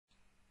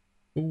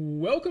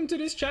Welcome to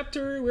this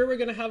chapter where we're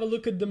going to have a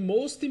look at the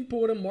most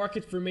important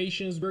market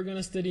formations. We're going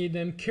to study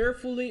them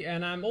carefully,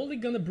 and I'm only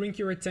going to bring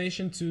your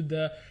attention to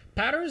the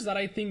patterns that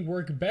I think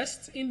work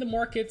best in the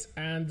market,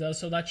 and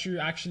so that you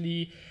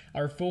actually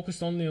are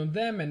focused only on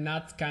them and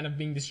not kind of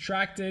being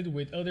distracted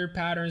with other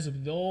patterns,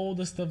 with all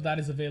the stuff that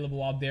is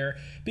available out there.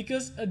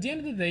 Because at the end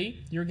of the day,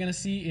 you're going to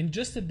see in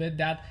just a bit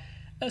that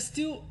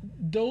still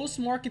those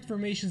market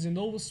formations and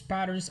those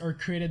patterns are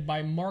created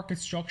by market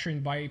structure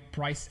and by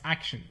price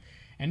action.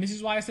 And this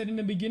is why I said in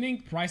the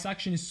beginning, price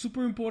action is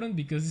super important,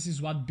 because this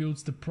is what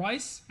builds the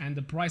price, and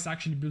the price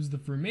actually builds the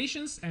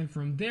formations, and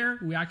from there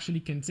we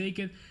actually can take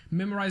it,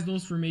 memorize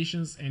those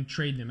formations and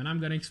trade them. And I'm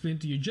going to explain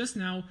to you just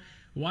now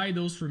why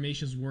those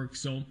formations work.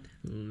 So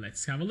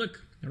let's have a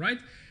look. All right.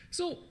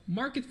 So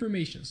market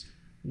formations,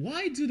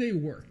 why do they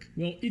work?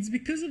 Well, it's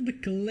because of the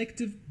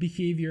collective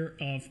behavior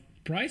of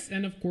price.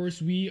 And of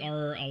course, we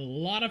are a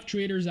lot of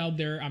traders out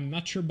there. I'm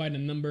not sure by the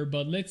number,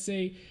 but let's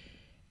say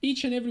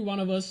each and every one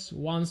of us,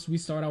 once we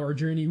start our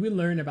journey, we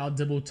learn about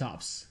double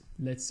tops,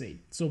 let's say.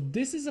 So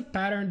this is a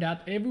pattern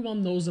that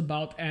everyone knows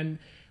about, and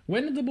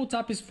when a double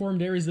top is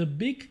formed, there is a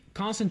big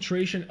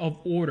concentration of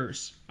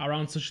orders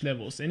around such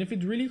levels. And if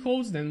it really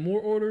holds, then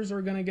more orders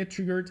are going to get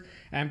triggered,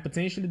 and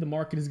potentially the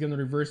market is going to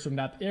reverse from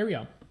that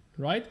area,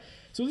 right?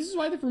 So this is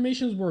why the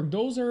formations work.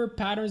 Those are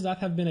patterns that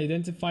have been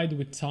identified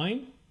with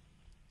time.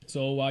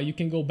 So you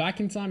can go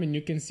back in time and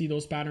you can see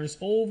those patterns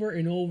over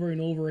and over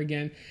and over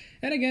again.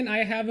 And again,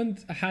 I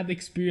haven't had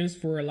experience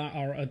for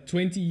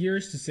 20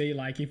 years to say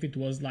like if it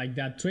was like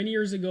that 20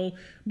 years ago.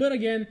 But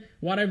again,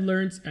 what I've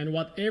learned and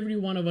what every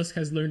one of us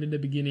has learned in the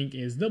beginning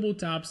is double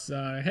tops,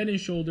 head and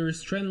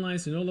shoulders, trend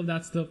lines, and all of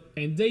that stuff.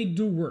 And they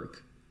do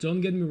work.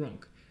 Don't get me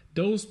wrong.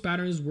 Those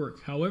patterns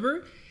work.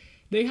 However,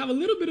 they have a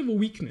little bit of a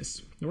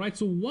weakness. All right.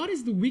 So what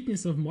is the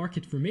weakness of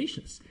market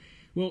formations?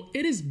 Well,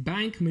 it is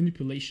bank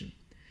manipulation.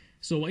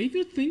 So if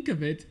you think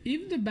of it,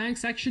 if the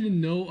banks actually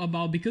know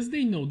about, because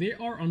they know they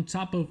are on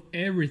top of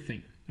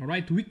everything, all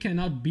right, we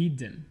cannot beat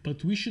them,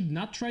 but we should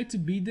not try to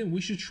beat them. We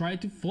should try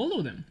to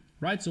follow them,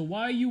 right? So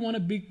why you want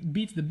to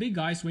beat the big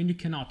guys when you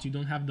cannot? You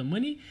don't have the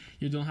money,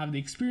 you don't have the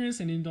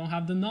experience, and you don't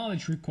have the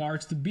knowledge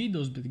required to beat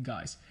those big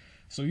guys.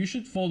 So you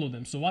should follow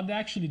them. So what they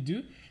actually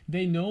do,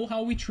 they know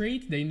how we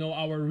trade. They know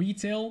our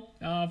retail,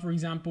 for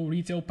example,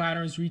 retail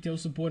patterns, retail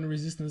support and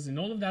resistance, and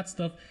all of that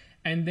stuff.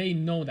 And they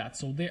know that.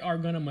 So they are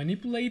going to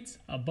manipulate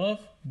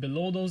above,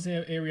 below those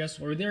areas,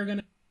 or they're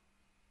going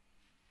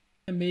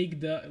to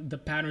make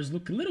the patterns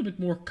look a little bit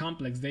more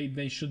complex.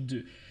 They should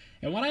do.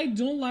 And what I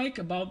don't like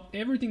about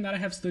everything that I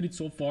have studied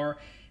so far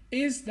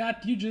is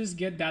that you just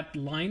get that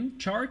line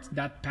chart,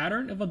 that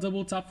pattern of a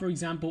double top, for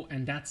example,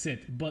 and that's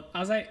it. But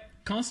as I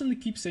constantly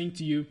keep saying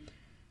to you,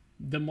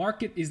 the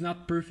market is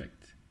not perfect.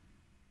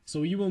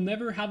 So you will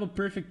never have a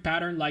perfect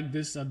pattern like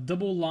this, a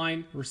double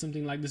line or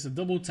something like this, a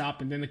double top,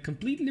 and then a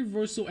complete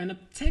reversal and a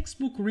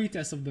textbook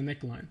retest of the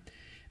neckline.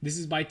 This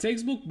is by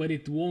textbook, but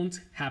it won't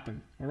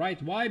happen. All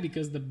right. Why?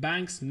 Because the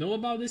banks know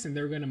about this and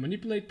they're going to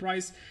manipulate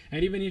price.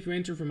 And even if you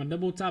enter from a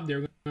double top,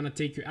 they're going to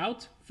take you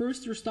out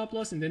first, your stop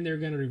loss, and then they're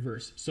going to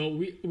reverse. So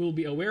we will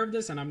be aware of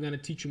this, and I'm going to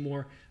teach you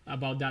more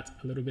about that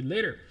a little bit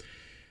later.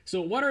 So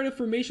what are the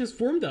formations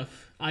formed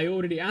of? I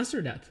already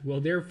answered that.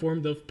 Well, they're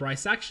formed of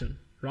price action,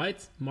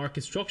 right?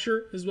 Market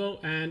structure as well.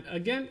 And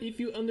again, if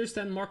you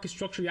understand market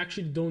structure, you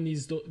actually don't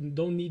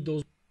need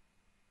those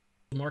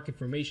market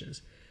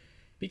formations,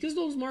 because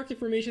those market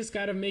formations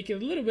kind of make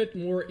it a little bit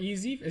more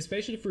easy,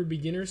 especially for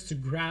beginners, to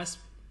grasp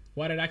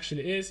what it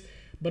actually is.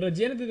 But at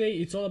the end of the day,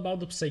 it's all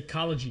about the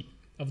psychology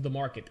of the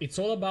market. It's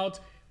all about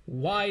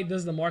why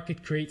does the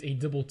market create a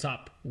double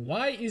top?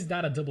 Why is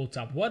that a double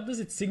top? What does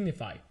it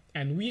signify?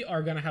 And we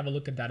are going to have a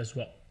look at that as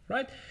well.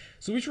 Right?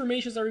 So which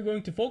formations are we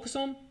going to focus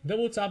on?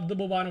 Double top,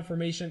 double bottom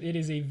formation. It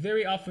is a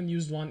very often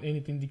used one, and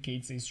it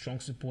indicates a strong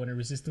support and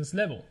resistance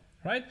level,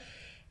 right?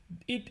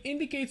 It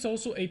indicates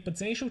also a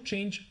potential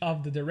change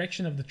of the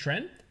direction of the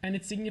trend, and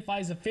it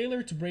signifies a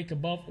failure to break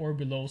above or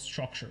below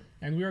structure.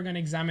 And we are going to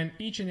examine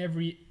each and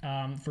every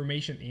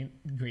formation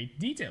in great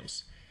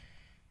details.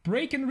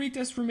 Break and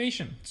retest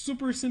formation.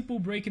 Super simple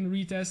break and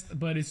retest,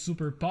 but it's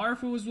super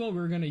powerful as well.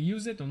 We're going to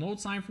use it on all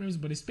time frames,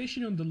 but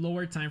especially on the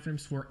lower time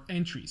frames for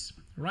entries,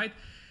 right?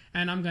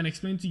 And I'm going to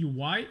explain to you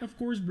why, of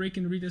course, break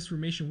and retest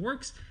formation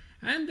works.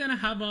 And then I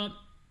have a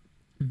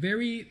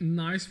very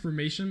nice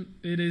formation.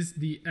 It is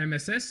the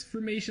MSS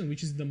formation,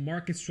 which is the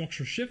market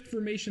structure shift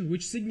formation,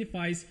 which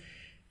signifies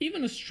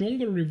even a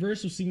stronger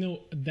reversal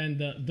signal than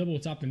the double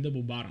top and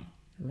double bottom,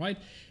 right?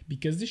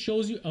 Because this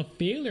shows you a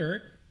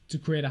failure to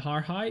create a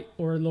higher high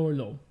or a lower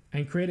low,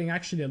 and creating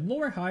actually a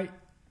lower high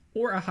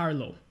or a higher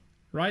low,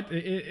 right?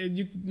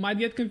 You might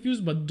get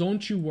confused, but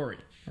don't you worry,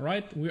 all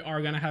right? We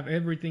are gonna have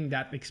everything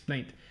that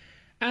explained.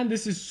 And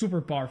this is super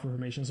powerful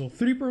formation. So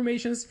 3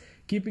 formations,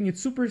 keeping it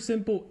super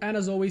simple, and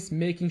as always,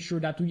 making sure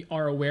that we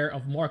are aware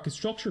of market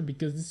structure,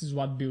 because this is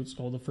what builds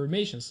all the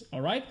formations,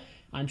 all right?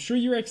 I'm sure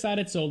you're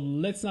excited, so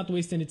let's not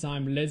waste any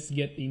time. Let's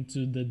get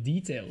into the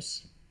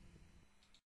details.